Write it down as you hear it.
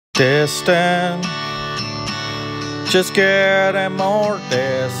distant, just getting more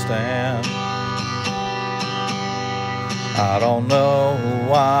distant. I don't know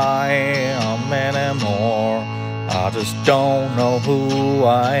who I am anymore. I just don't know who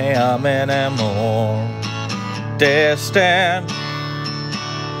I am anymore. Distant,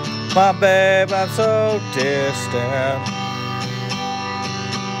 my babe, I'm so distant.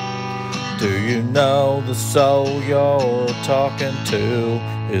 Do you know the soul you're talking to?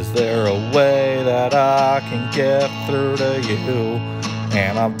 Is there a way that I can get through to you?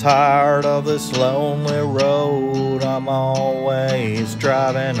 And I'm tired of this lonely road I'm always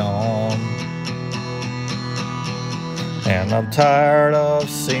driving on. And I'm tired of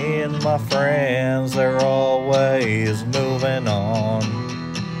seeing my friends, they're always moving on.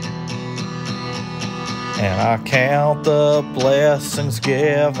 And I count the blessings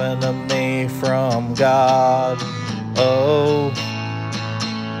given to me from God. Oh,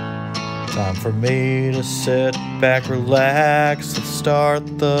 time for me to sit back, relax, and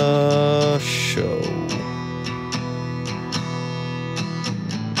start the show.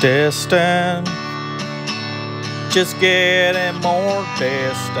 Distant, just getting more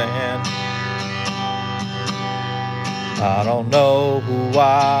distant. I don't know who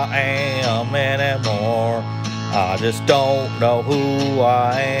I am anymore. I just don't know who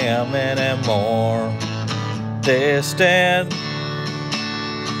I am anymore. Distant,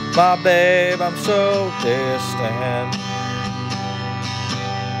 my babe, I'm so distant.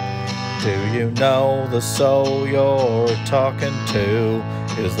 Do you know the soul you're talking to?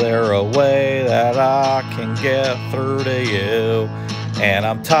 Is there a way that I can get through to you? And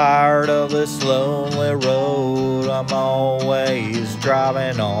I'm tired of this lonely road I'm always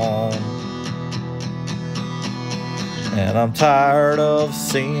driving on. And I'm tired of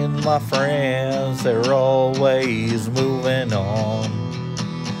seeing my friends, they're always moving on.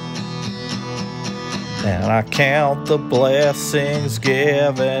 And I count the blessings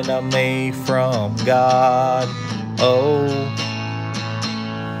given to me from God. Oh,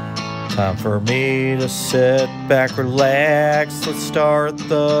 time for me to sit back, relax, let's start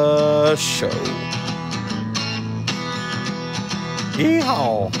the show.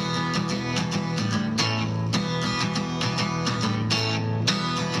 Yeehaw!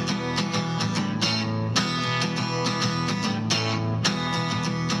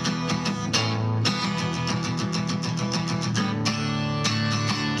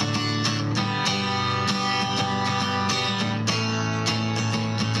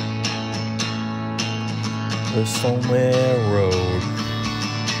 This lonely road.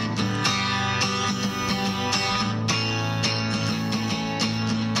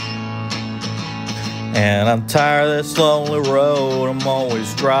 And I'm tired of this lonely road I'm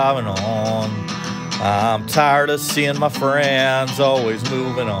always driving on. I'm tired of seeing my friends always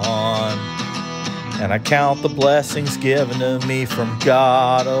moving on. And I count the blessings given to me from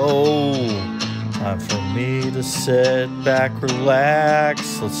God. Oh, time for me to sit back,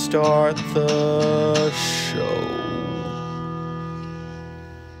 relax, let's start the show.